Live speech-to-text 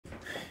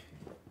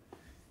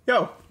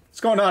Yo,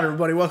 what's going on,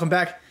 everybody? Welcome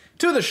back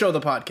to the show,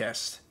 the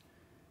podcast.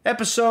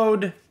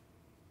 Episode...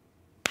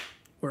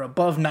 We're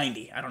above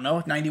 90. I don't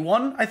know,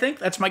 91, I think?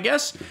 That's my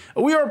guess.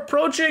 We are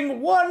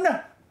approaching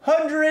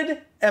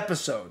 100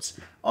 episodes.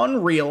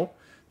 Unreal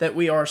that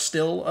we are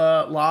still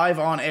live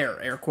on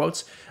air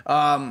quotes.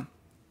 Not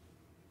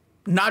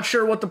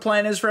sure what the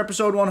plan is for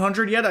episode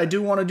 100 yet. I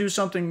do want to do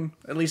something,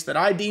 at least that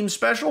I deem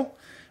special.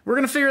 We're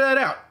going to figure that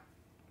out.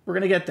 We're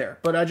going to get there.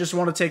 But I just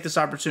want to take this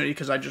opportunity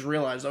because I just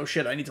realized, oh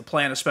shit, I need to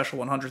plan a special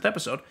 100th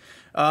episode.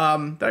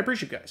 That I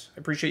appreciate you guys.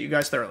 I appreciate you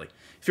guys thoroughly.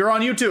 If you're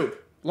on YouTube,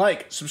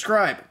 like,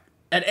 subscribe.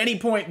 At any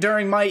point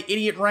during my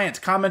idiot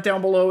rant, comment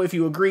down below if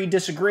you agree,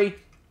 disagree.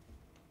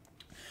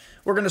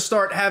 We're going to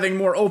start having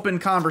more open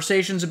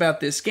conversations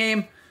about this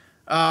game.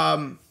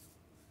 Right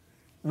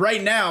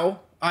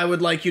now, I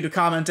would like you to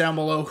comment down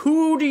below,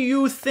 who do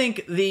you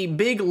think the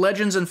big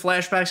Legends and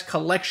Flashbacks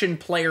collection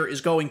player is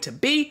going to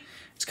be?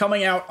 It's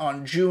coming out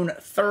on June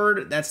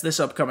 3rd. That's this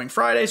upcoming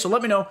Friday, so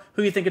let me know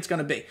who you think it's going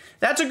to be.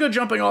 That's a good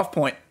jumping off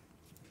point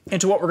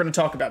into what we're going to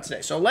talk about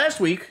today. So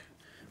last week,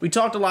 we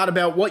talked a lot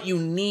about what you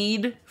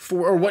need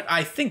for, or what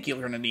I think you're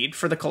going to need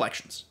for the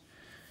collections.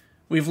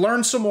 We've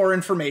learned some more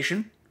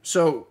information,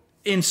 so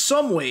in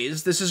some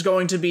ways, this is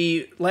going to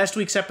be last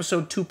week's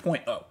episode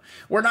 2.0.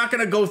 We're not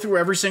going to go through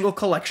every single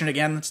collection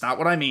again, that's not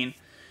what I mean,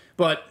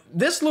 but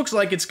this looks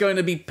like it's going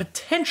to be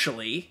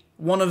potentially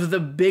one of the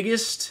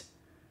biggest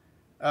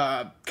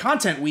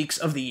content weeks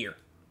of the year.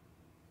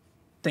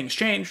 Things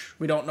change,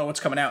 we don't know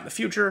what's coming out in the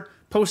future.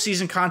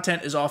 Postseason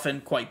content is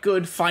often quite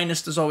good.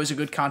 Finest is always a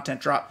good content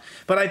drop.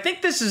 But I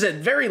think this is at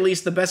very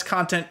least the best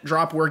content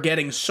drop we're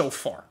getting so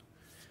far.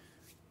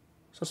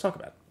 So let's talk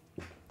about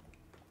it.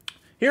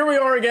 Here we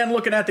are again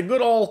looking at the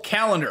good old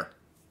calendar.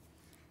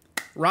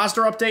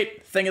 Roster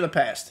update, thing of the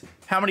past.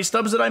 How many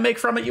stubs did I make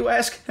from it, you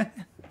ask?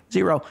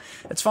 0.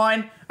 That's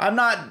fine. I'm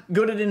not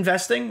good at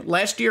investing.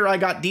 Last year I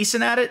got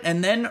decent at it,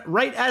 and then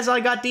right as I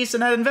got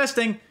decent at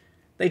investing,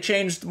 they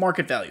changed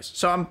market values.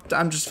 So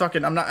I'm just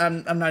fucking, I'm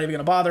not even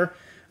gonna bother.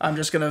 I'm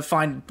just gonna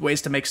find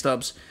ways to make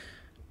stubs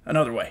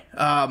another way.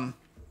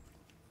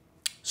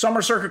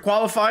 Summer Circuit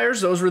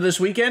qualifiers, those were this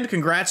weekend.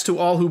 Congrats to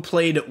all who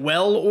played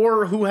well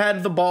or who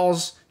had the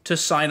balls to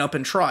sign up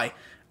and try.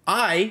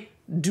 I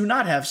do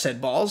not have said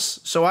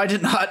balls, so I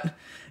did not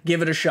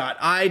give it a shot.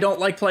 I don't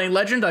like playing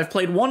Legend. I've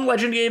played one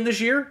Legend game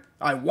this year.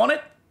 I won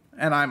it,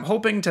 and I'm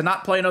hoping to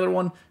not play another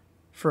one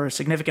for a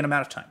significant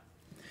amount of time.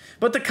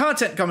 But the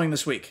content coming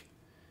this week.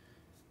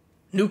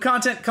 New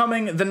content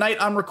coming the night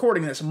I'm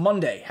recording this,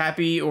 Monday.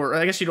 Happy, or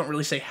I guess you don't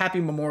really say Happy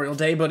Memorial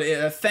Day, but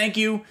thank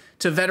you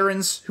to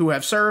veterans who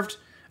have served.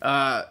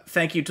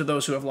 Thank you to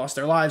those who have lost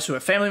their lives, who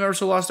have family members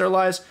who lost their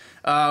lives.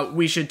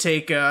 We should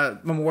take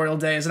Memorial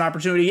Day as an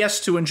opportunity, yes,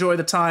 to enjoy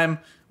the time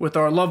with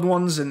our loved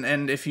ones,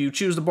 and if you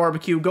choose the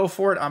barbecue, go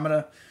for it. I'm going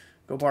to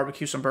go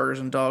barbecue some burgers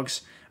and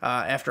dogs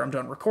after I'm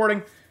done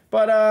recording.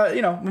 But,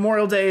 you know,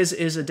 Memorial Day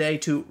is a day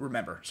to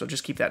remember, so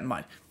just keep that in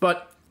mind.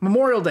 But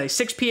Memorial Day,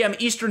 6 p.m.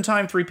 Eastern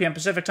Time, 3 p.m.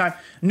 Pacific Time.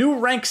 New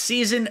rank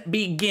season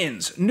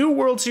begins. New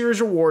World Series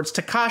awards.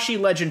 Takashi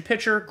Legend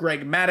pitcher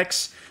Greg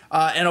Maddux.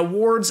 An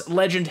awards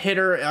legend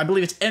hitter. I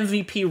believe it's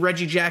MVP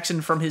Reggie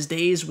Jackson from his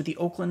days with the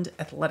Oakland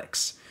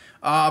Athletics.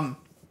 As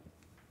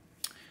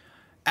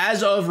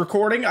of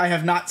recording, I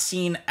have not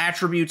seen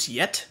attributes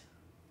yet.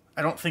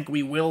 I don't think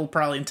we will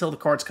probably until the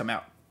cards come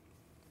out.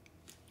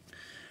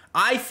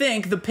 I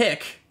think the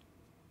pick,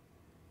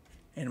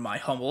 in my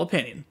humble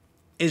opinion,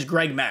 is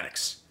Greg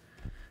Maddux.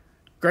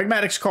 Greg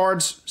Maddux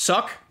cards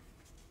suck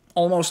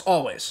almost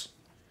always.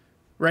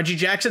 Reggie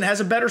Jackson has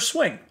a better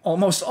swing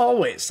almost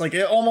always. Like,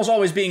 almost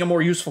always being a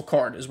more useful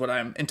card is what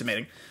I'm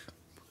intimating.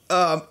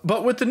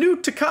 But with the new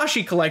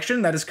Takashi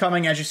collection that is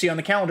coming, as you see on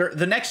the calendar,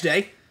 the next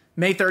day,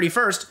 May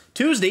 31st,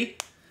 Tuesday,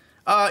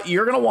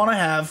 you're going to want to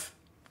have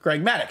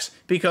Greg Maddux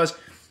because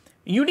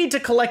you need to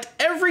collect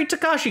every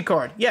Takashi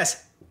card.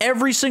 Yes,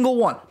 every single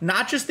one,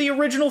 not just the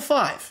original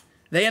 5.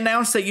 They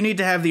announced that you need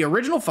to have the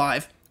original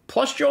 5,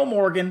 plus Joe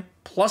Morgan,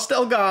 plus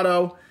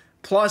Delgado,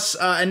 plus,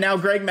 and now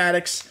Greg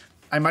Maddux.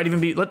 I might even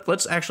be,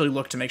 let's actually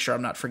look to make sure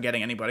I'm not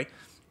forgetting anybody.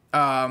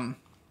 Takashi.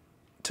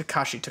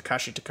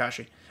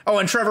 Oh,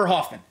 and Trevor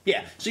Hoffman.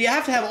 Yeah, so you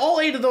have to have all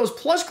 8 of those,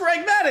 plus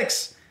Greg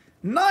Maddux.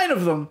 9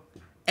 of them.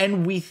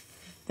 And we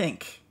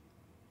think,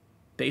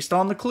 based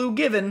on the clue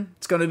given,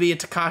 it's going to be a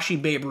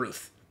Takashi Babe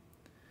Ruth.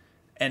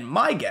 And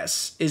my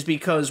guess is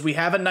because we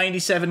have a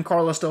 97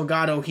 Carlos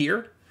Delgado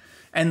here,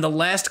 and the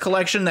last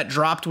collection that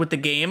dropped with the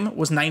game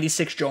was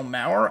 96 Joe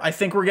Mauer. I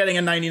think we're getting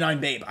a 99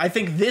 Babe. I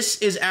think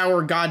this is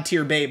our God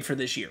tier Babe for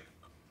this year.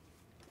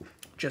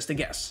 Just a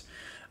guess.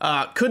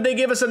 Could they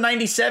give us a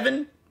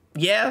 97?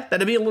 Yeah,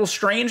 that'd be a little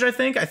strange, I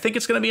think. I think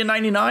it's going to be a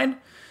 99.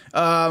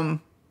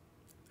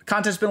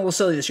 Content's been a little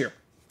silly this year.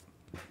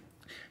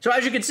 So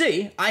as you can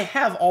see, I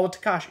have all the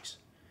Takashis.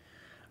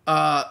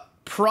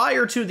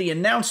 Prior to the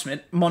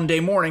announcement Monday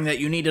morning that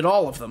you needed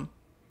all of them,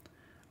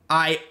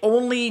 I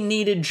only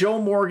needed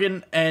Joe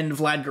Morgan and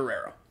Vlad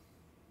Guerrero.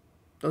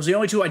 Those are the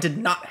only 2 I did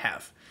not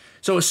have.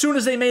 So as soon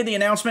as they made the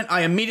announcement,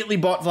 I immediately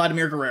bought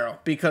Vladimir Guerrero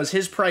because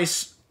his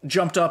price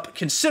jumped up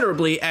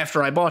considerably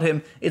after I bought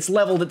him. It's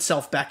leveled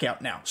itself back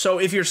out now. So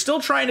if you're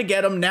still trying to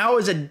get him, now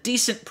is a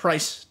decent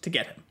price to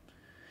get him.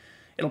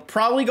 It'll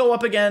probably go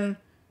up again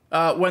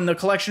when the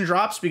collection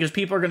drops, because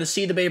people are going to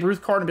see the Babe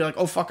Ruth card and be like,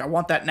 oh, fuck, I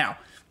want that now.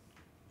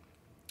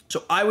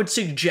 So I would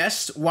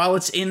suggest, while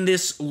it's in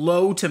this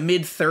low to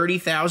mid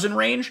 30,000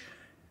 range,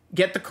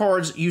 get the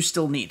cards you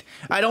still need.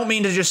 I don't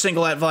mean to just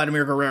single out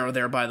Vladimir Guerrero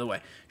there, by the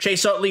way.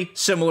 Chase Utley,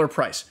 similar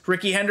price.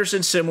 Ricky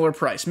Henderson, similar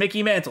price.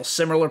 Mickey Mantle,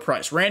 similar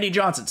price. Randy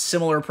Johnson,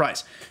 similar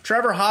price.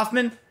 Trevor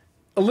Hoffman,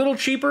 a little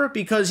cheaper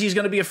because he's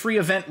going to be a free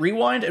event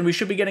rewind, and we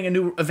should be getting a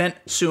new event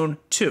soon,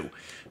 too.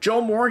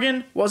 Joe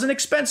Morgan was an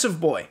expensive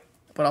boy,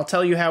 but I'll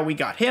tell you how we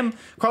got him.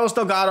 Carlos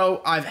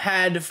Delgado, I've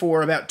had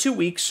for about 2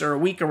 weeks or a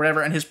week or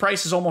whatever, and his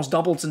price has almost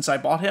doubled since I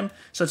bought him,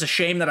 so it's a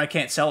shame that I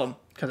can't sell him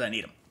because I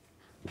need him.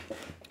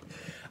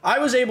 I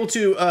was able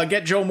to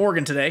get Joe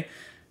Morgan today,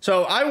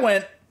 so I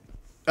went,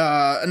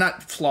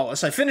 not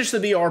flawless, I finished the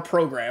BR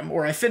program,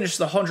 or I finished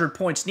the 100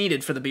 points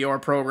needed for the BR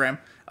program,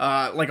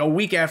 like a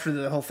week after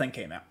the whole thing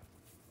came out.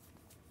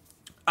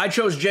 I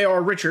chose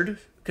J.R. Richard,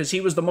 because he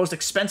was the most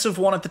expensive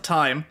one at the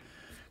time,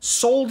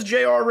 sold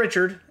J.R.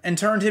 Richard, and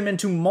turned him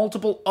into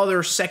multiple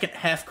other second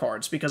half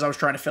cards, because I was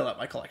trying to fill out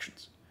my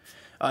collections.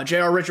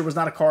 J.R. Richard was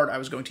not a card I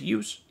was going to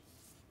use,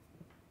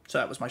 so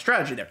that was my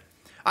strategy there.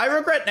 I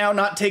regret now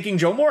not taking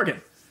Joe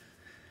Morgan.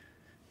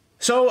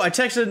 So I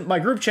texted my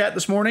group chat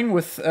this morning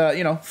with,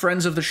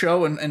 friends of the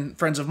show and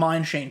friends of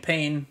mine, Shane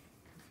Payne,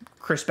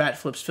 Chris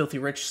Batflips, Filthy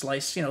Rich,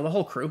 Slice, the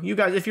whole crew. You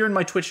guys, if you're in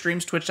my Twitch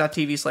streams,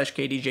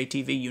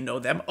 twitch.tv/kdjTV, you know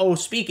them. Oh,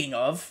 speaking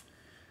of,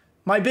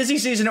 my busy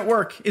season at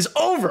work is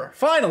over,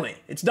 finally.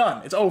 It's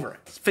done. It's over.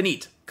 It's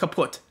finite.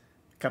 Kaput.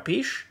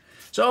 Capiche?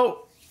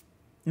 So,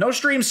 no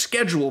stream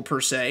schedule,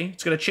 per se.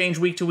 It's going to change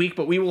week to week,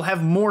 but we will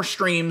have more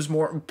streams,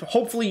 more,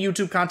 hopefully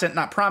YouTube content,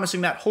 not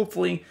promising that,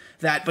 hopefully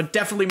that, but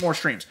definitely more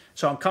streams.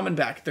 So I'm coming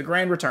back. The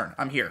grand return.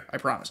 I'm here. I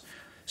promise.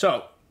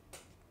 So,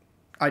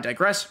 I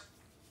digress.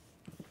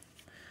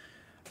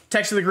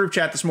 Texted the group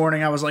chat this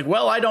morning. I was like,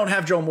 well, I don't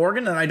have Joe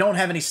Morgan, and I don't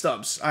have any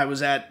stubs.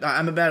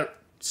 I'm about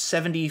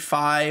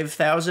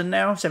 75,000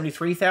 now,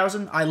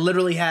 73,000. I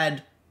literally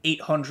had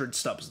 800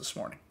 stubs this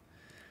morning.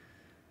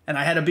 And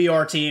I had a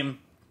BR team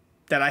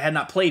that I had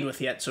not played with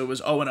yet, so it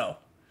was 0-0.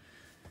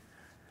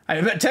 I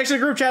texted the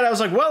group chat, I was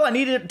like, well, I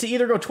needed to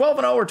either go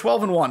 12-0 or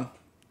 12-1.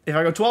 If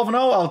I go 12-0,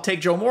 I'll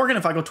take Joe Morgan.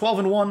 If I go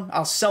 12-1,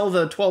 I'll sell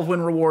the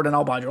 12-win reward and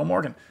I'll buy Joe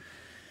Morgan.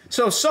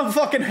 So some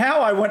fucking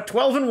how I went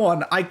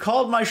 12-1. I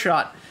called my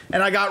shot,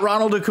 and I got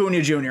Ronald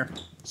Acuna Jr.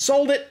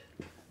 Sold it,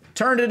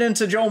 turned it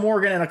into Joe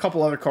Morgan and a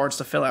couple other cards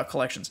to fill out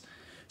collections.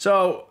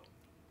 So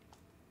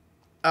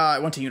I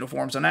went to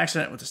uniforms on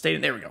accident, went to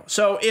stadium. There we go.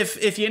 So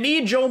if you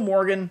need Joe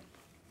Morgan,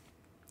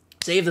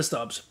 save the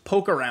stubs,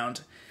 poke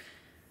around.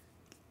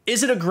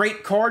 Is it a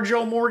great card,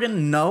 Joe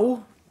Morgan?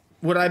 No.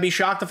 Would I be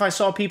shocked if I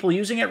saw people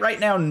using it right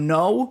now?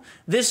 No.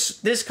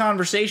 This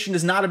conversation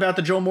is not about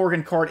the Joe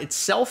Morgan card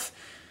itself,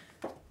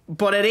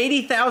 but at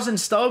 80,000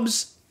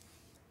 stubs,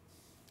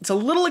 it's a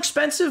little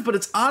expensive, but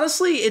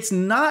it's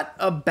not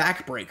a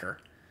backbreaker.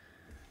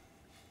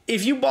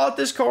 If you bought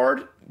this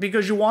card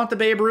because you want the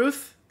Babe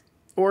Ruth,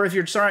 or if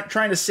you're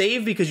trying to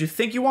save because you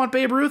think you want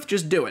Babe Ruth,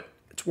 just do it.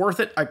 It's worth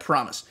it, I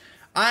promise.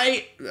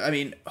 I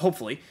mean,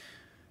 hopefully,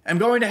 I'm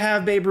going to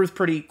have Babe Ruth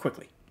pretty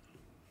quickly.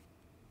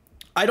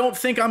 I don't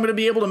think I'm going to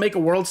be able to make a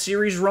World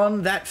Series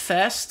run that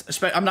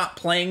fast. I'm not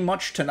playing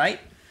much tonight,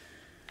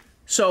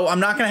 so I'm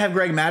not going to have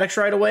Greg Maddux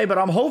right away, but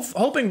I'm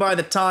hoping by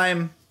the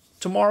time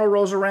tomorrow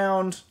rolls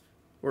around,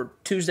 or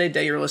Tuesday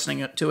day you're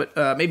listening to it,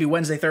 maybe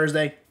Wednesday,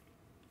 Thursday,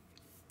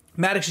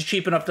 Maddux is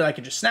cheap enough that I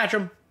can just snatch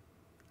him.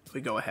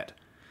 We go ahead.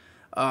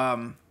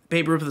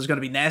 Babe Ruth is going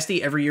to be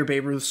nasty. Every year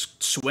Babe Ruth's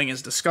swing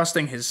is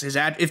disgusting.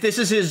 If this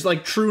is his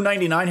like true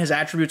 99, his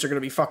attributes are going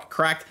to be fucking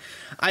cracked.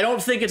 I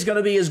don't think it's going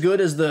to be as good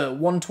as the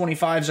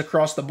 125s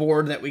across the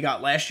board that we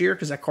got last year,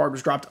 because that card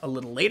was dropped a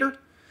little later.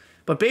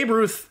 But Babe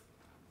Ruth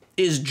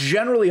is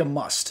generally a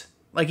must.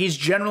 Like, he's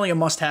generally a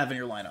must-have in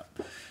your lineup.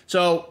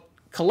 So,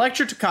 collect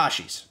your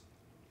Takashis.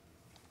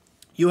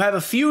 You have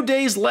a few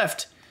days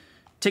left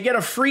to get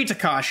a free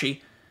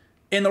Takashi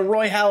in the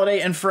Roy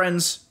Halladay and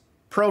Friends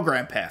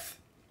program path.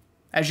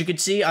 As you can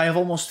see, I have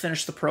almost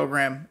finished the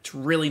program. It's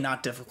really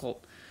not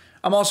difficult.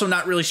 I'm also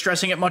not really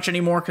stressing it much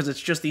anymore because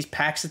it's just these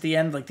packs at the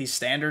end, like these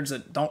standards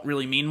that don't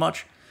really mean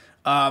much.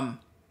 But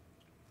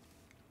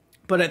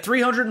at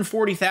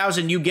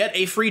 340,000, you get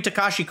a free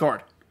Takashi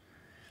card.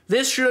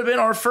 This should have been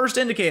our first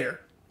indicator,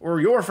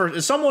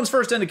 or someone's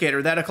first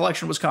indicator that a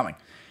collection was coming.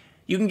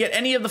 You can get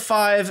any of the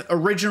 5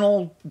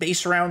 original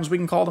base rounds, we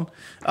can call them.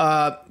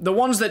 The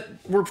ones that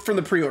were from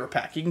the pre-order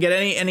pack. You can get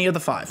any of the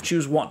 5.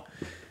 Choose one.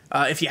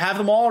 If you have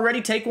them all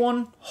already, take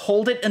one,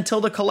 hold it until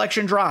the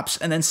collection drops,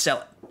 and then sell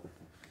it.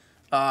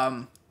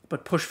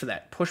 But push for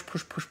that. Push.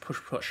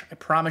 I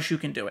promise you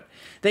can do it.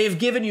 They have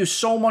given you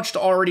so much to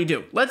already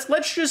do.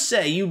 Let's just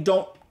say you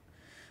don't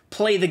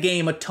play the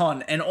game a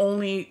ton and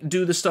only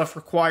do the stuff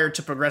required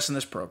to progress in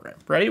this program.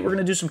 Ready? We're going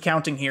to do some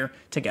counting here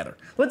together.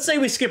 Let's say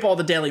we skip all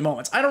the daily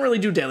moments. I don't really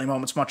do daily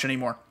moments much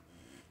anymore.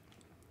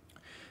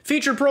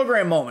 Featured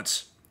program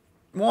moments.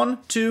 1,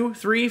 2,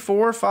 3,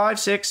 4, 5,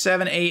 6,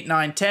 7, 8,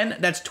 9, 10.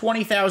 That's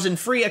 20,000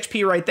 free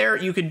XP right there.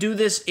 You could do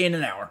this in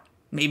an hour,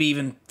 maybe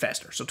even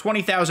faster. So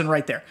 20,000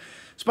 right there.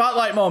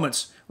 Spotlight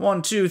moments.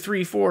 1, 2,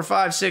 3, 4,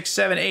 5, 6,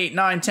 7, 8,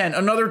 9, 10.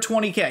 Another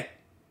 20K.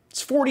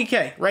 It's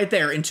 40K right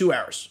there in 2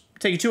 hours.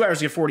 Take you 2 hours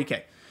to get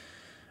 40K.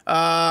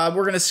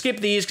 We're going to skip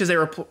these because they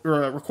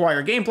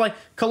require gameplay.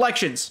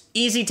 Collections.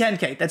 Easy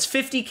 10K. That's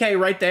 50K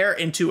right there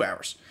in 2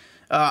 hours.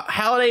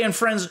 Holiday and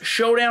Friends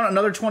Showdown.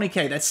 Another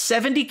 20K. That's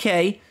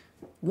 70K.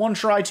 1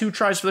 try, 2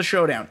 tries for the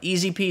showdown.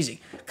 Easy peasy.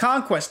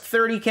 Conquest,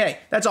 30K.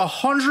 That's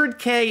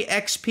 100K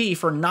XP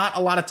for not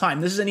a lot of time.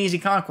 This is an easy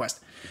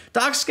conquest.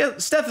 Doc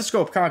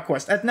Stethoscope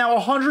Conquest. That's now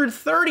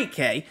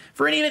 130K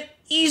for an even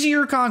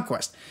easier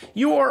conquest.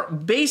 You are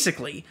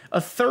basically a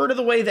third of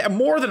the way there,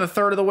 more than a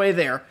third of the way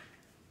there,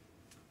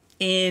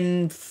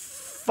 in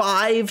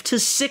 5 to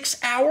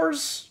 6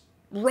 hours,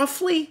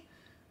 roughly.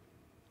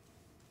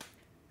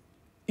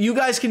 You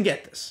guys can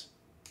get this.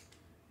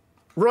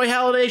 Roy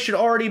Halladay should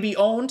already be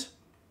owned.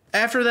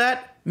 After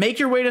that, make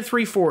your way to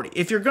 340.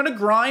 If you're going to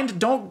grind,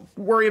 don't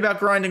worry about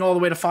grinding all the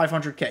way to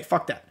 500K.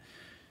 Fuck that.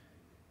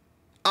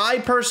 I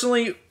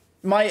personally,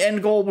 my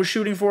end goal was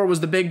shooting for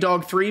was the Big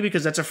Dog 3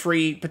 because that's a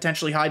free,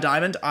 potentially high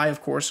diamond. I,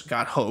 of course,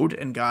 got hoed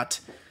and got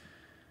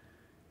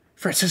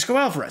Francisco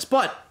Alvarez.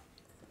 But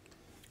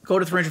go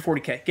to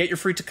 340K. Get your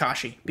free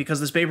Takashi because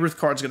this Babe Ruth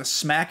card is going to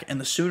smack, and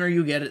the sooner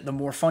you get it, the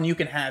more fun you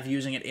can have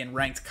using it in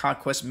ranked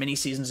conquest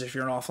mini-seasons if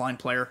you're an offline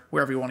player,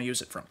 wherever you want to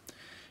use it from.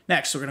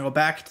 Next, we're going to go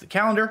back to the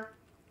calendar.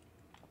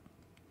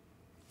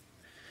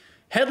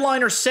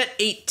 Headliner set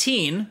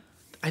 18.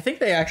 I think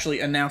they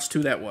actually announced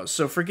who that was,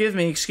 so forgive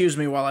me, excuse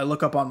me, while I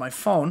look up on my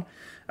phone.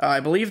 I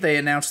believe they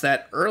announced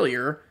that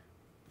earlier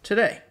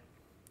today.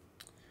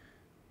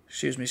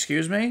 Excuse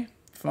me.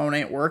 Phone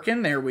ain't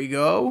working. There we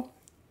go.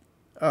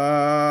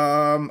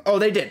 Oh,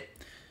 they did.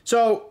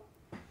 So,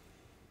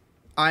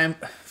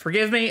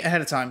 forgive me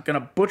ahead of time,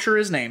 gonna butcher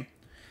his name.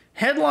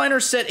 Headliner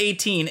set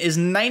 18 is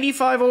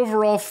 95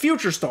 overall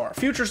Future Star.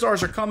 Future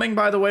Stars are coming,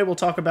 by the way. We'll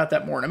talk about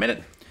that more in a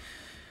minute.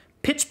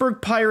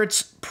 Pittsburgh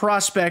Pirates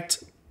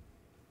prospect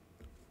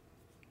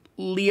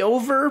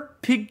Liover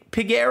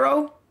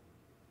Piguero.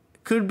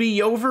 Could be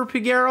Yover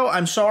Piguero.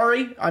 I'm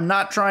sorry. I'm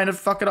not trying to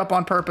fuck it up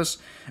on purpose.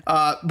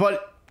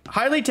 But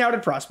highly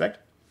touted prospect.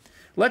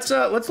 Let's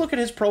look at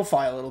his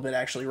profile a little bit,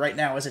 actually, right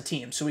now as a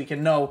team, so we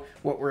can know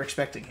what we're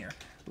expecting here.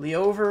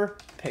 Liover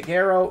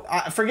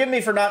Piguero. Forgive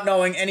me for not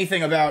knowing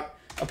anything about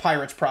a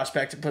Pirates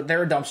prospect, but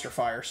they're a dumpster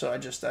fire, so I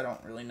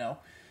don't really know.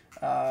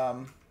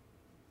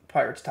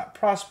 Pirates top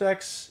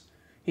prospects.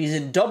 He's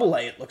in Double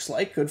A, it looks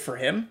like. Good for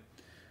him.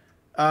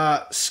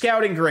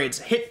 Scouting grades.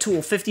 Hit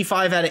tool,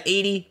 55 out of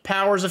 80.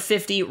 Power's a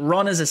 50.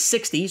 Run is a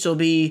 60, so it'll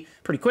be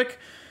pretty quick.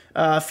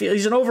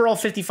 He's an overall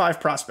 55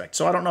 prospect,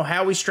 so I don't know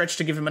how we stretched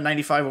to give him a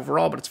 95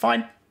 overall, but it's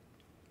fine.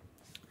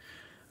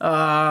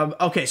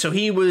 Okay, so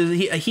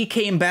he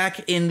came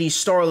back in the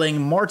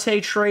Starling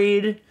Marte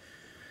trade.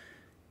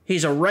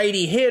 He's a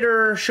righty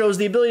hitter, shows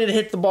the ability to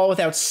hit the ball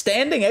with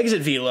outstanding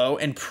exit velo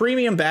and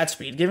premium bat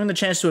speed, giving him the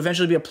chance to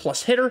eventually be a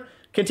plus hitter.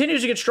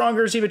 Continues to get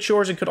stronger as he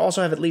matures and could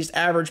also have at least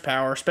average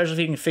power, especially if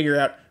he can figure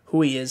out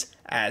who he is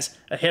as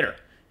a hitter.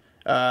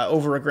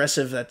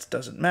 Over-aggressive, that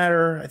doesn't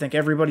matter. I think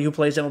everybody who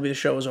plays MLB The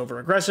Show is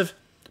over-aggressive.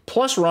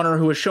 Plus runner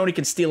who has shown he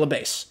can steal a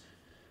base.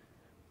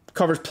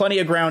 Covers plenty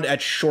of ground at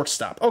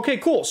shortstop. Okay,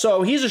 cool.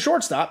 So he's a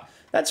shortstop.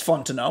 That's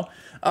fun to know.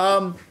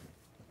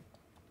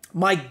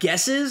 My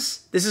guess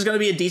is this is going to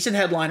be a decent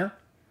headliner.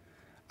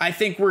 I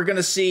think we're going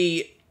to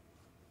see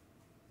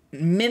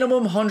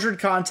minimum 100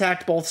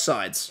 contact both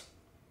sides.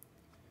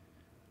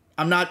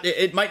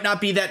 It might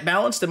not be that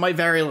balanced. It might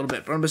vary a little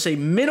bit. But I'm going to say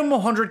minimum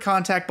 100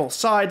 contact both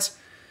sides.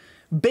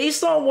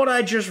 Based on what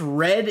I just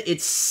read,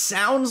 it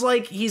sounds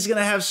like he's going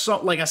to have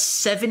like a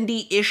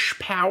 70-ish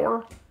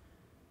power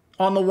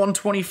on the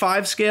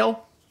 125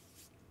 scale.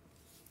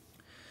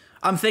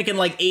 I'm thinking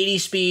like 80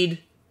 speed,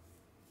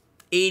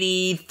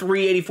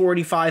 83, 84,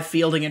 85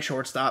 fielding and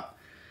shortstop.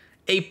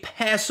 A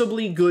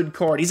passably good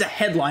card. He's a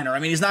headliner. I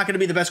mean, he's not going to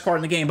be the best card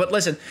in the game. But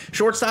listen,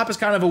 shortstop is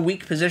kind of a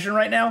weak position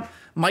right now.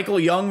 Michael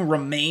Young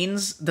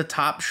remains the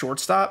top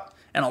shortstop.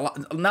 And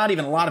not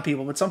even a lot of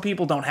people, but some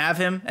people don't have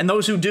him. And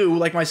those who do,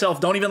 like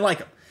myself, don't even like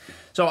him.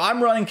 So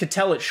I'm running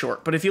Cattell at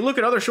short. But if you look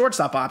at other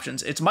shortstop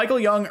options, it's Michael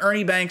Young,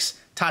 Ernie Banks,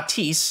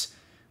 Tatis,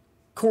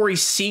 Corey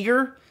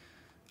Seager.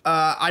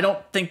 I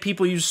don't think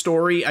people use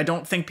Story. I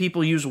don't think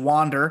people use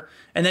Wander.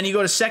 And then you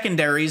go to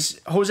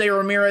secondaries. Jose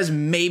Ramirez,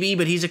 maybe,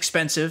 but he's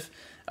expensive.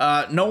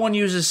 No one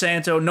uses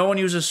Santo. No one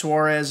uses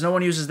Suarez. No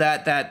one uses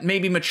that.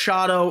 Maybe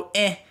Machado.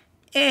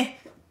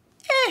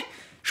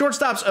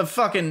 Shortstop's a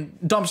fucking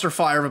dumpster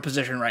fire of a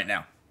position right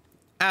now.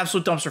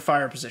 Absolute dumpster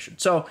fire position.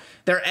 So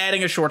they're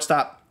adding a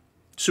shortstop.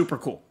 Super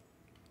cool.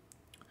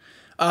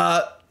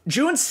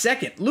 June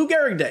 2nd, Lou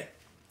Gehrig Day.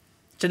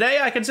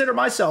 Today I consider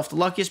myself the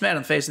luckiest man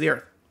on the face of the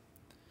earth.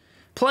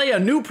 Play a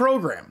new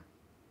program.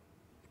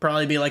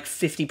 Probably be like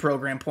 50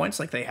 program points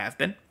like they have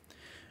been.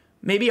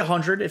 Maybe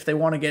 100 if they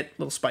want to get a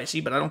little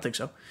spicy, but I don't think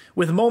so.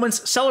 With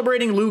moments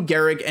celebrating Lou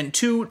Gehrig and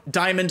 2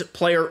 Diamond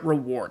Player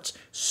Rewards.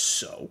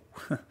 So,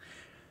 I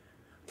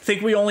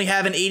think we only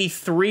have an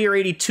 83 or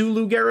 82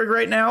 Lou Gehrig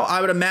right now. I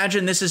would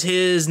imagine this is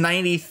his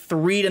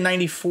 93 to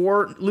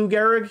 94 Lou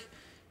Gehrig.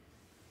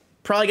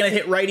 Probably going to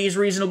hit righties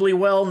reasonably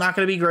well. Not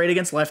going to be great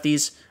against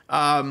lefties.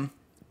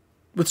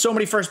 With so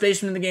many first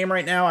basemen in the game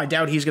right now, I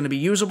doubt he's going to be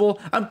usable.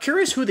 I'm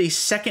curious who the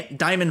second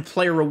Diamond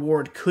Player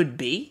Reward could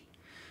be.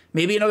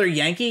 Maybe another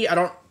Yankee. I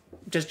don't,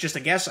 just a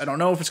guess. I don't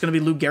know if it's going to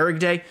be Lou Gehrig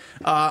Day.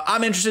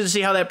 I'm interested to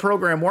see how that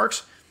program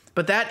works.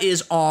 But that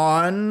is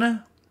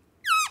on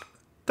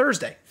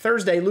Thursday.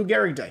 Thursday, Lou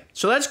Gehrig Day.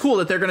 So that's cool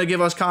that they're going to give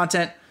us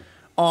content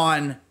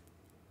on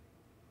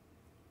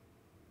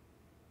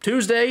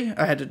Tuesday.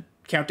 I had to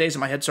count days in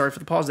my head. Sorry for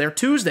the pause there.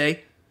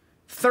 Tuesday,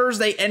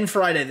 Thursday, and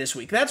Friday this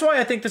week. That's why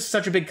I think this is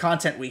such a big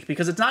content week,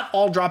 because it's not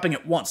all dropping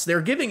at once.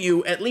 They're giving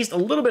you at least a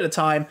little bit of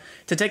time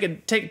to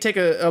take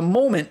a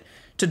moment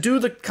to do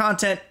the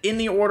content in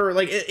the order,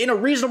 like in a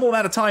reasonable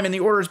amount of time in the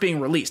order it's being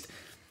released.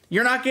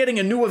 You're not getting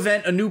a new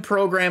event, a new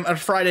program, a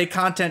Friday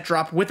content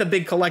drop with a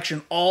big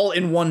collection all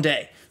in one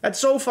day. That's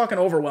so fucking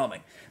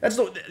overwhelming. That's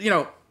the, you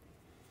know,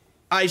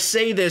 I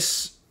say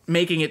this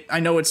making it, I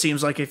know it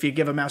seems like if you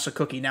give a mouse a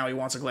cookie, now he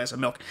wants a glass of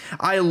milk.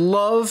 I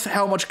love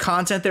how much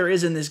content there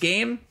is in this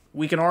game.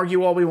 We can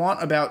argue all we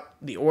want about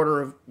the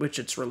order of which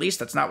it's released.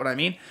 That's not what I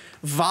mean.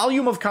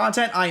 Volume of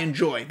content I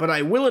enjoy, but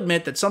I will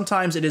admit that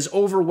sometimes it is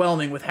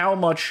overwhelming with how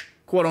much,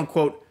 quote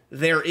unquote,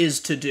 there is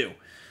to do.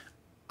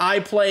 I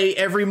play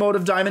every mode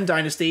of Diamond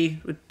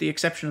Dynasty, with the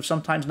exception of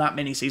sometimes not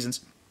many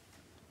seasons.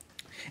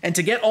 And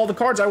to get all the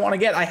cards I want to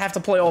get, I have to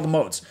play all the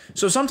modes.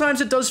 So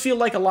sometimes it does feel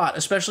like a lot,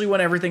 especially when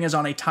everything is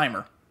on a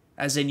timer.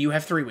 As in, you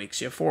have 3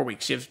 weeks, you have 4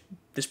 weeks,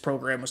 this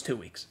program was 2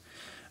 weeks.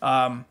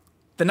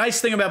 The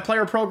nice thing about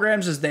player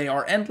programs is they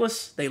are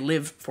endless, they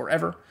live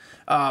forever.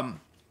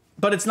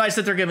 But it's nice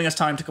that they're giving us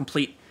time to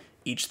complete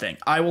each thing.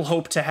 I will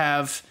hope to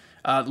have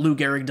Lou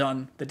Gehrig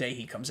done the day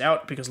he comes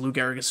out, because Lou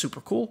Gehrig is super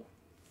cool.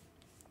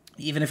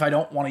 Even if I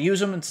don't want to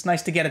use him, it's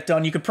nice to get it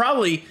done. You could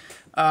probably,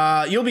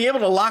 you'll be able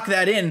to lock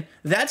that in.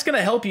 That's going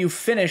to help you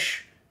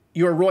finish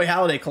your Roy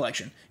Halladay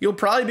collection. You'll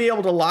probably be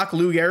able to lock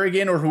Lou Gehrig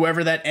in, or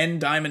whoever that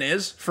end diamond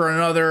is, for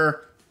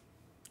another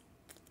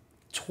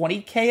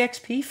 20k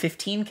XP,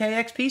 15k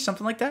XP,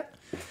 something like that.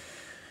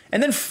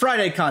 And then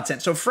Friday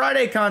content. So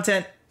Friday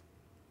content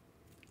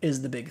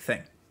is the big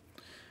thing.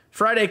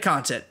 Friday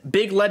content,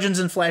 big Legends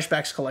and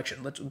Flashbacks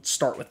collection. Let's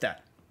start with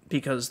that,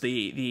 because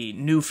the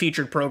new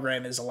featured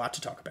program is a lot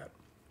to talk about.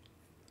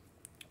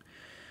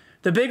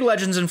 The big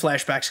Legends and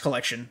Flashbacks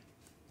collection.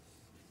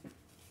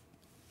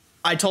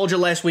 I told you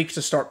last week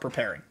to start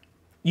preparing.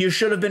 You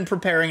should have been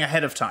preparing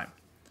ahead of time.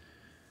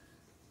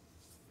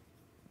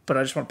 But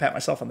I just want to pat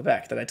myself on the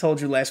back that I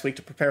told you last week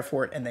to prepare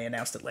for it, and they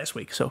announced it last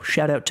week. So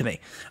shout out to me.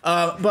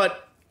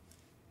 But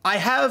I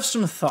have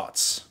some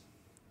thoughts.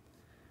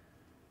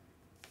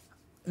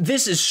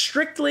 This is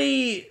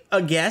strictly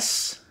a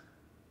guess.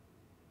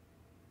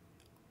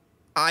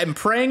 I'm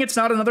praying it's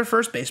not another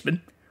first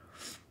baseman.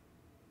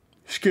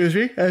 Excuse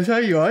me, as I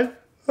yawn.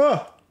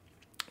 Oh.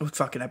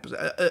 Fucking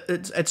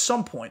episode. At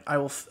some point, I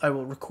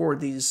will record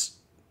these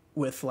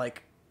with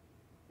like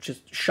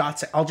just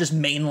shots. I'll just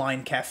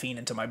mainline caffeine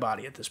into my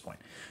body at this point.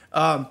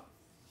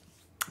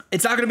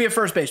 It's not going to be a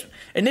first baseman.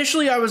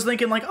 Initially, I was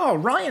thinking like, oh,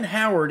 Ryan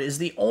Howard is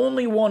the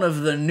only one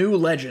of the new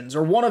legends,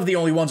 or one of the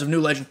only ones of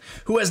new legend,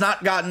 who has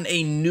not gotten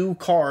a new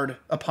card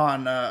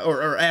upon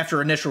or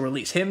after initial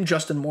release. Him,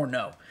 Justin Moore,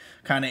 no,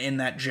 kind of in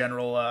that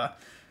general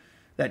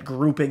that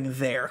grouping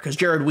there, because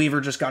Jared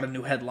Weaver just got a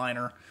new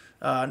headliner.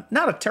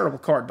 Not a terrible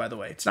card, by the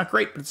way. It's not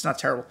great, but it's not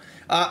terrible.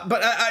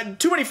 But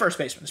too many first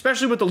basemen,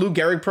 especially with the Lou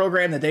Gehrig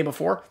program the day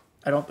before.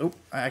 I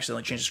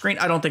accidentally changed the screen.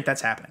 I don't think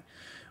that's happening.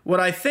 What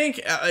I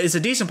think is a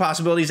decent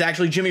possibility is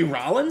actually Jimmy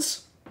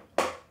Rollins.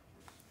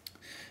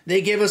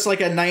 They gave us like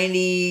a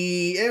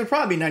 90, it would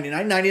probably be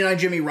 99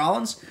 Jimmy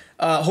Rollins.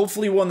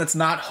 Hopefully one that's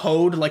not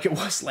hoed like it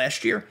was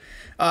last year.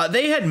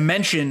 They had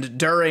mentioned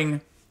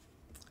during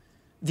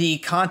the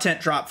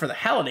content drop for the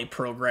Halladay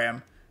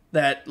program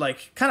that,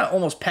 like, kind of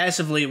almost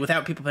passively,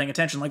 without people paying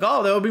attention, like,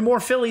 oh, there will be more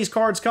Phillies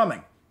cards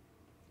coming.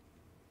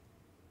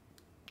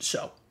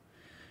 So,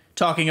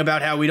 talking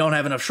about how we don't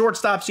have enough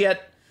shortstops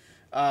yet.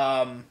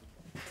 I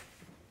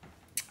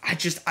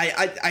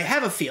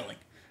have a feeling.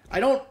 I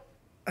don't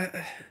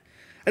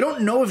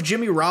know if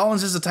Jimmy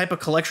Rollins is the type of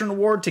collection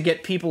award to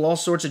get people all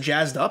sorts of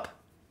jazzed up,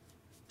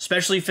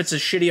 especially if it's as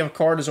shitty of a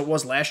card as it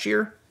was last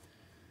year.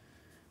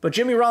 But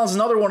Jimmy Rollins is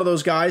another one of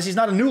those guys. He's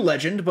not a new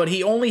legend, but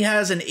he only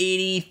has an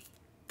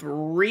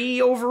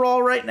 83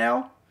 overall right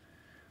now.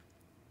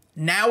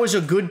 Now is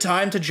a good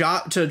time to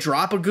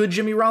drop a good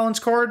Jimmy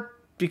Rollins card,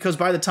 because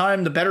by the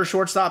time the better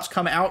shortstops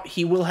come out,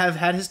 he will have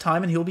had his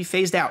time and he'll be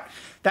phased out.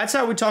 That's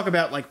how we talk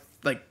about like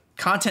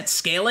content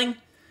scaling.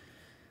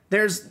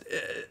 There's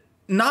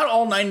not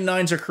all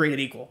 99s are created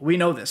equal. We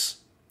know this.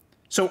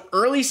 So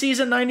early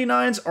season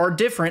 99s are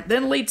different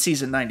than late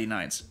season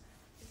 99s.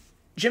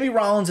 Jimmy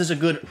Rollins is a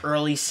good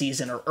early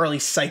season or early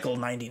cycle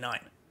 99.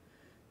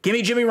 Give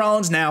me Jimmy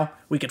Rollins now.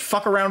 We could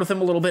fuck around with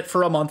him a little bit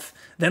for a month.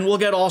 Then we'll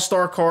get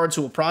all-star cards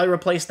who will probably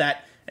replace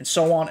that, and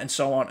so on and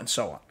so on and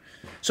so on.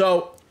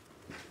 So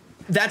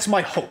that's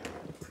my hope.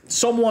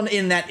 Someone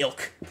in that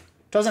ilk.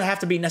 Doesn't have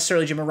to be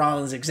necessarily Jimmy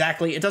Rollins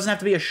exactly. It doesn't have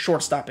to be a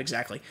shortstop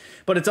exactly.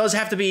 But it does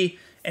have to be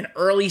an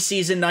early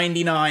season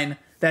 99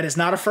 that is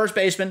not a first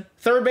baseman.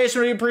 Third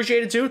baseman would be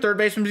appreciated too. Third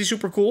baseman would be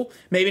super cool.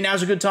 Maybe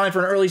now's a good time for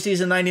an early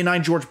season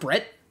 99 George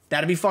Brett.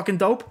 That'd be fucking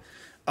dope.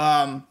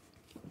 But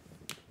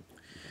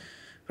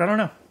I don't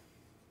know.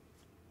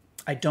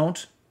 I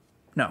don't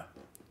know.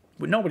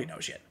 Nobody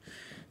knows yet.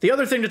 The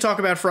other thing to talk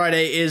about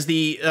Friday is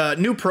the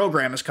new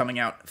program is coming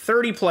out.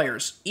 30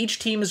 players. Each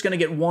team is going to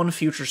get one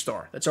future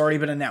star. That's already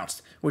been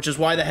announced, which is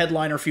why the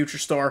headliner future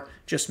star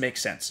just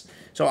makes sense.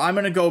 So I'm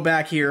going to go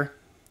back here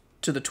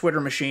to the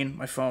Twitter machine.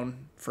 My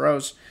phone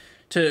froze.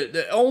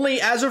 Only,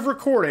 as of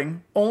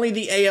recording, only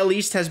the AL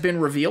East has been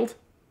revealed.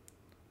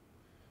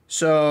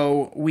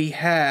 So we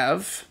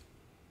have...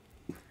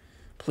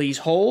 Please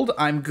hold.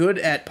 I'm good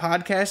at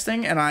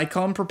podcasting, and I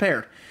come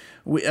prepared.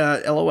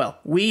 LOL.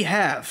 We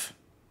have...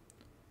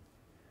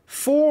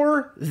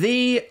 For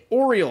the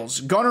Orioles,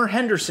 Gunnar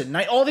Henderson.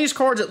 All these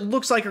cards, it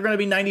looks like, are going to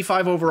be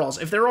 95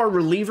 overalls. If there are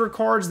reliever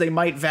cards, they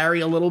might vary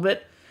a little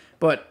bit,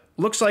 but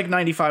looks like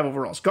 95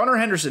 overalls. Gunnar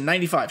Henderson,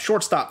 95,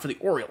 shortstop for the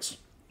Orioles.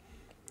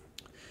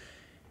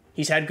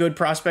 He's had good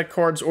prospect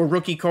cards or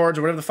rookie cards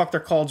or whatever the fuck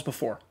they're called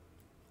before.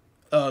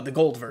 The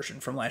gold version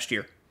from last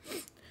year.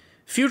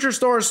 Future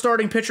Stars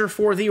starting pitcher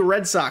for the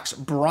Red Sox,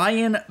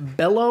 Brian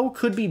Bello.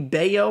 Could be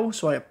Bayo,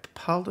 so I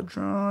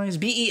apologize.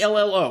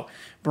 B-E-L-L-O.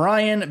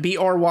 Brian,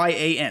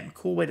 B-R-Y-A-N.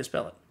 Cool way to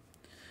spell it.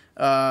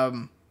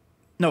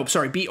 No,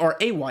 sorry,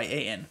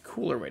 B-R-A-Y-A-N.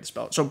 Cooler way to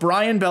spell it. So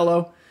Brian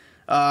Bello,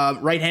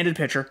 right-handed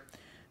pitcher.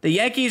 The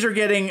Yankees are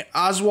getting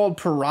Oswald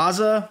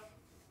Peraza.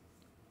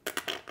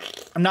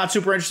 I'm not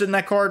super interested in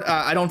that card.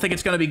 I don't think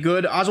it's going to be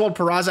good. Oswald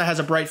Peraza has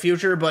a bright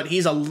future, but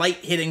he's a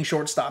light-hitting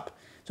shortstop.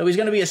 So he's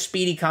going to be a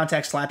speedy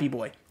contact slappy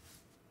boy,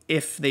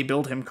 if they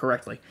build him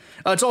correctly.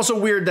 It's also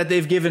weird that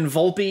they've given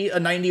Volpe a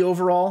 90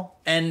 overall,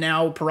 and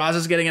now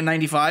Peraza's getting a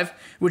 95,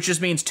 which just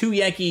means two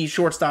Yankee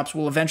shortstops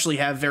will eventually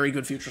have very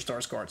good Future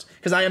Stars cards.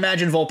 Because I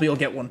imagine Volpe will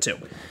get one too.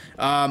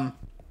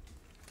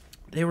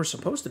 They were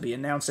supposed to be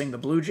announcing the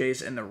Blue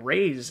Jays and the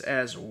Rays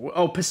as...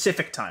 Oh,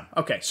 Pacific time.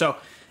 Okay, so...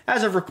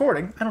 As of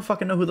recording, I don't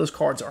fucking know who those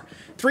cards are.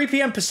 3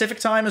 p.m. Pacific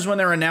time is when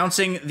they're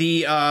announcing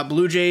the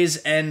Blue Jays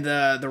and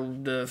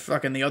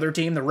the other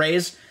team, the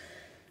Rays.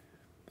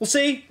 We'll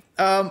see.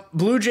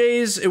 Blue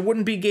Jays, it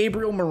wouldn't be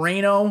Gabriel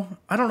Moreno.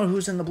 I don't know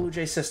who's in the Blue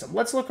Jays system.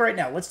 Let's look right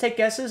now. Let's take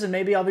guesses, and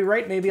maybe I'll be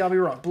right, maybe I'll be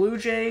wrong. Blue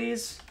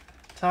Jays,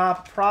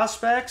 top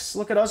prospects.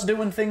 Look at us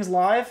doing things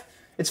live.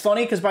 It's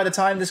funny because by the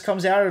time this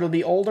comes out, it'll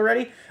be old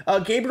already.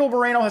 Gabriel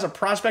Moreno has a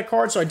prospect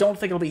card, so I don't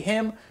think it'll be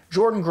him.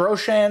 Jordan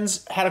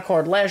Groshans had a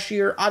card last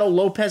year. Otto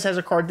Lopez has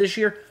a card this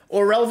year.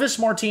 Orelvis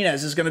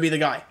Martinez is going to be the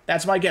guy.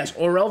 That's my guess.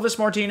 Orelvis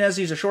Martinez,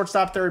 he's a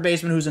shortstop third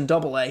baseman who's in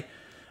Double-A.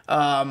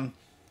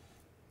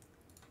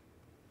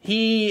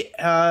 He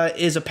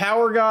is a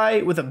power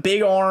guy with a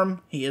big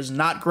arm. He is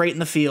not great in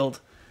the field.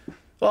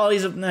 Well,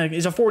 he's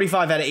a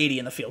 45 out of 80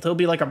 in the field. He'll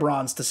be like a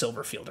bronze to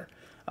silver fielder.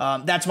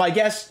 That's my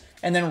guess.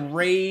 And then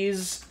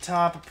Rays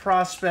top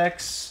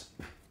prospects.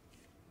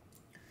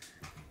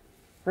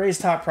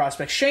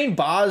 Shane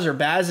Baz or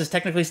Baz is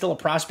technically still a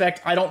prospect.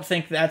 I don't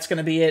think that's going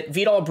to be it.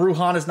 Vidal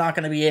Brujan is not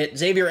going to be it.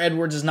 Xavier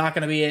Edwards is not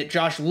going to be it.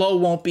 Josh Lowe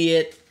won't be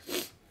it.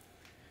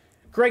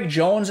 Greg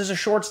Jones is a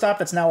shortstop.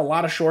 That's now a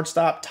lot of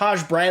shortstop.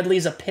 Taj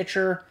Bradley's a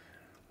pitcher.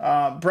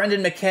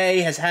 Brendan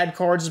McKay has had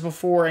cards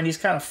before, and he's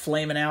kind of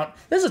flaming out.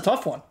 This is a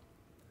tough one.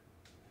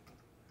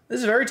 This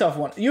is a very tough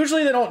one.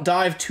 Usually they don't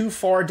dive too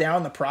far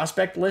down the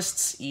prospect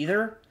lists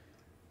either.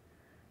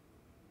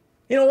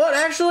 You know what,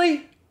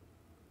 actually?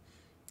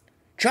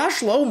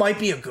 Josh Lowe might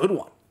be a good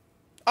one.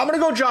 I'm going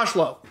to go Josh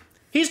Lowe.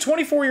 He's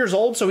 24 years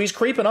old, so he's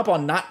creeping up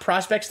on not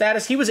prospect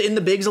status. He was in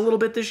the bigs a little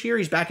bit this year.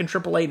 He's back in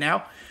AAA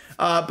now.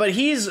 But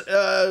he's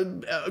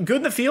good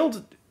in the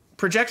field.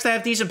 Projects to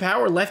have decent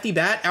power. Lefty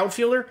bat,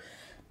 outfielder.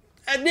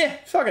 Yeah,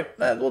 fuck it.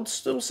 We'll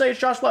say it's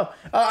Josh Lowe.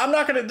 I'm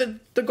not going to...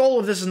 The goal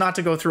of this is not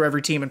to go through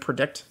every team and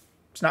predict.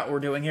 It's not what we're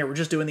doing here. We're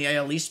just doing the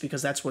AL East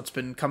because that's what's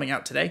been coming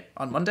out today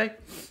on Monday.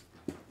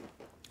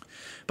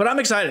 But I'm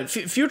excited.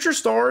 Future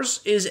Stars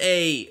is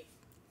a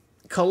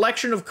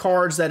collection of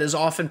cards that is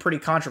often pretty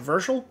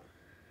controversial.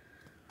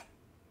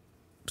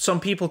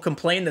 Some people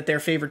complain that their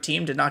favorite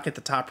team did not get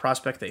the top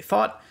prospect they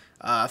thought.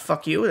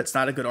 Fuck you. That's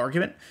not a good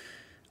argument.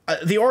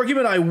 The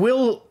argument I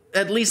will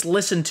at least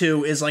listen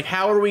to is, like,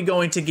 how are we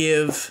going to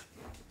give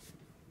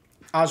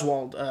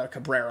Oswald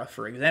Cabrera,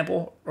 for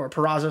example, or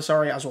Peraza,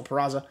 sorry, Oswald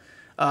Peraza,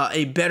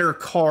 a better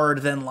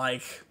card than,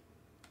 like,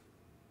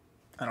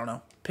 I don't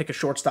know, pick a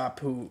shortstop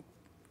who,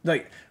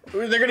 like,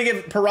 they're going to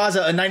give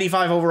Peraza a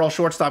 95 overall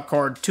shortstop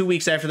card 2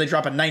 weeks after they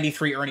drop a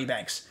 93 Ernie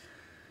Banks.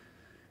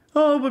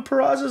 oh, but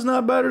Peraza's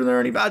not better than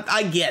anybody.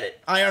 I get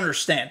it. I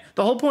understand.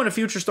 The whole point of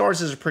Future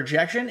Stars is a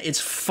projection. It's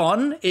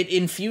fun. It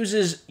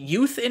infuses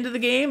youth into the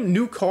game,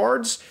 new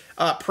cards,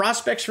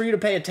 prospects for you to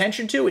pay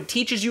attention to. It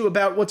teaches you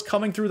about what's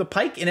coming through the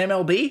pike in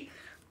MLB.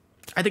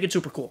 I think it's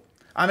super cool.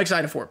 I'm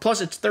excited for it.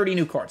 Plus, it's 30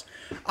 new cards.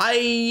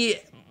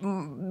 I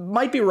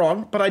might be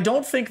wrong, but I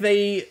don't think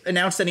they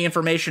announced any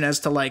information as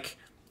to, like,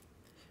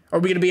 are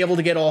we going to be able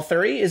to get all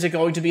 30? Is it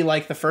going to be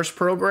like the first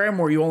program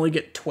where you only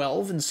get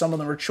 12 and some of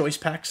them are choice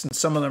packs and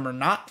some of them are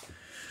not?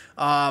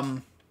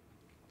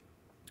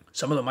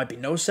 Some of them might be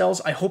no cells.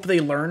 I hope they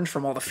learned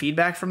from all the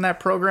feedback from that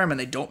program and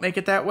they don't make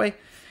it that way.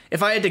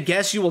 If I had to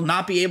guess, you will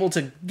not be able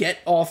to get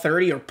all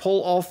 30 or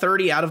pull all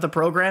 30 out of the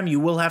program. You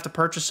will have to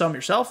purchase some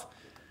yourself.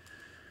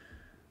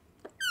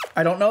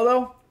 I don't know,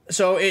 though.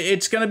 So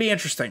it's going to be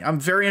interesting. I'm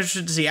very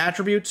interested to see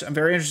attributes. I'm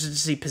very interested to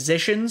see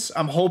positions.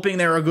 I'm hoping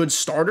there are good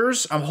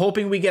starters. I'm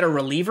hoping we get a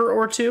reliever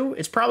or two.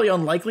 It's probably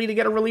unlikely to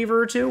get a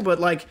reliever or two, but,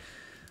 like,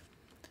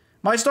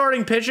 my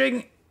starting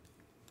pitching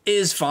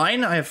is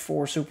fine. I have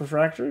 4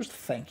 superfractors.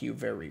 Thank you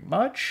very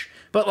much.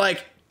 But,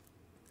 like,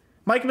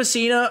 Mike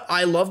Messina,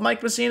 I love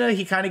Mike Messina.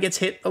 He kind of gets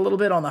hit a little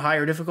bit on the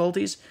higher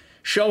difficulties.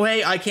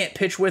 Shohei, I can't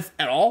pitch with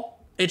at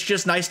all. It's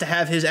just nice to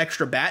have his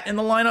extra bat in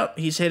the lineup.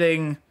 He's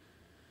hitting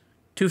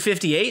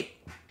 258.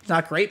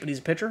 Not great, but he's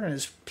a pitcher, and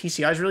his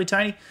PCI is really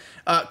tiny.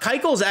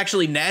 Keuchel's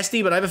actually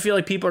nasty, but I have a feel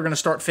like people are going to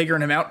start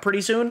figuring him out pretty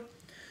soon.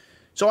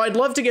 So I'd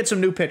love to get some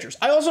new pitchers.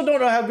 I also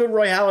don't know how good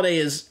Roy Halladay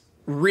is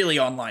really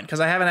online, because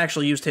I haven't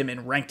actually used him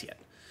in ranked yet.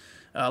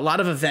 A lot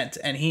of event,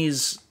 and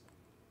he's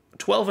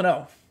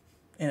 12-0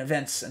 in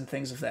events and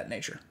things of that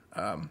nature.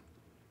 But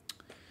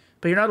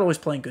you're not always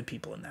playing good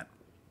people in that.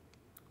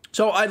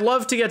 So I'd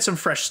love to get some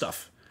fresh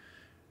stuff.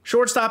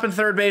 Shortstop and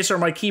third base are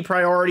my key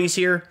priorities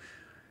here.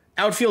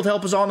 Outfield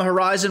help is on the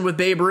horizon with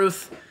Babe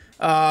Ruth.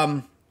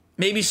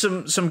 Maybe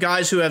some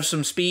guys who have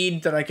some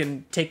speed that I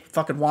can take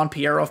fucking Juan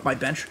Pierre off my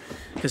bench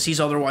because he's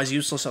otherwise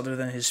useless other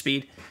than his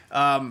speed.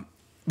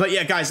 But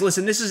yeah, guys,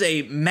 listen, this is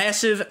a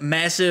massive,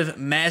 massive,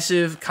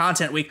 massive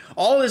content week.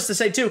 All this to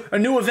say, too, a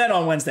new event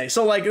on Wednesday.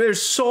 So, like,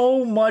 there's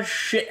so much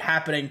shit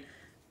happening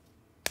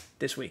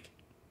this week.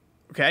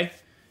 Okay?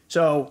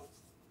 So,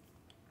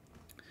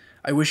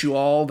 I wish you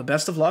all the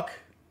best of luck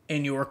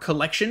in your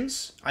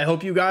collections. I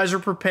hope you guys are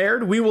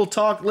prepared. We will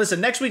talk. Listen,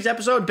 next week's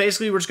episode,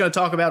 basically, we're just going to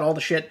talk about all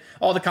the shit,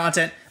 all the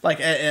content,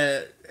 like,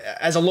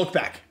 as a look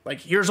back.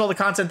 Like, here's all the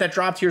content that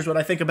dropped. Here's what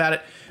I think about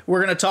it.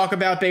 We're going to talk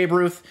about Babe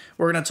Ruth.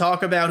 We're going to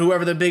talk about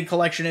whoever the big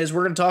collection is.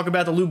 We're going to talk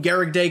about the Lou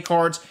Gehrig Day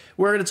cards.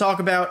 We're going to talk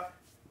about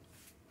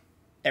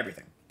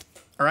everything.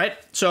 All right?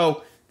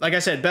 So, like I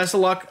said, best of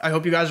luck. I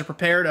hope you guys are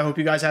prepared. I hope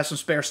you guys have some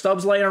spare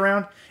stubs laying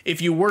around.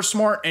 If you were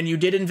smart and you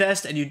did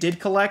invest and you did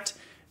collect,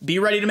 be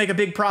ready to make a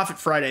big profit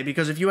Friday,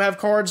 because if you have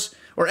cards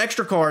or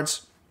extra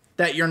cards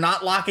that you're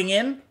not locking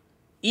in,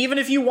 even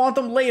if you want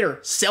them later,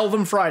 sell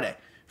them Friday.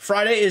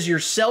 Friday is your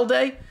sell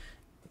day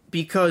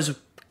because,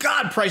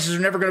 God, prices are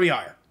never going to be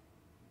higher.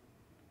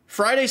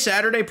 Friday,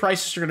 Saturday,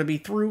 prices are going to be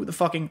through the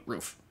fucking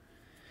roof.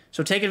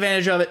 So take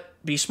advantage of it.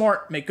 Be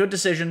smart. Make good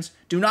decisions.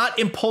 Do not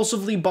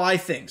impulsively buy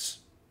things.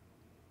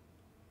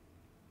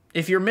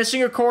 If you're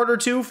missing a card or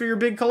two for your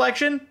big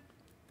collection,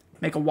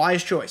 make a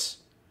wise choice.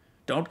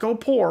 Don't go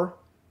poor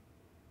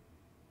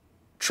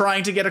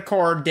trying to get a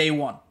card day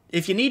one.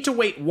 If you need to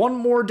wait one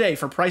more day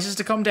for prices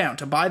to come down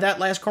to buy that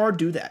last card,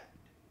 do that.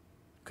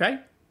 Okay?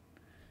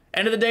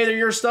 End of the day, they're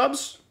your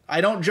stubs. I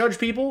don't judge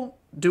people.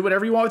 Do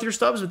whatever you want with your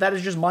stubs, but that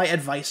is just my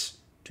advice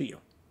to you.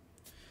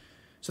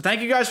 So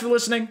thank you guys for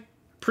listening.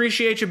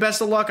 Appreciate you.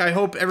 Best of luck. I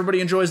hope everybody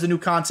enjoys the new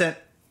content.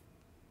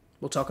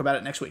 We'll talk about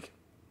it next week.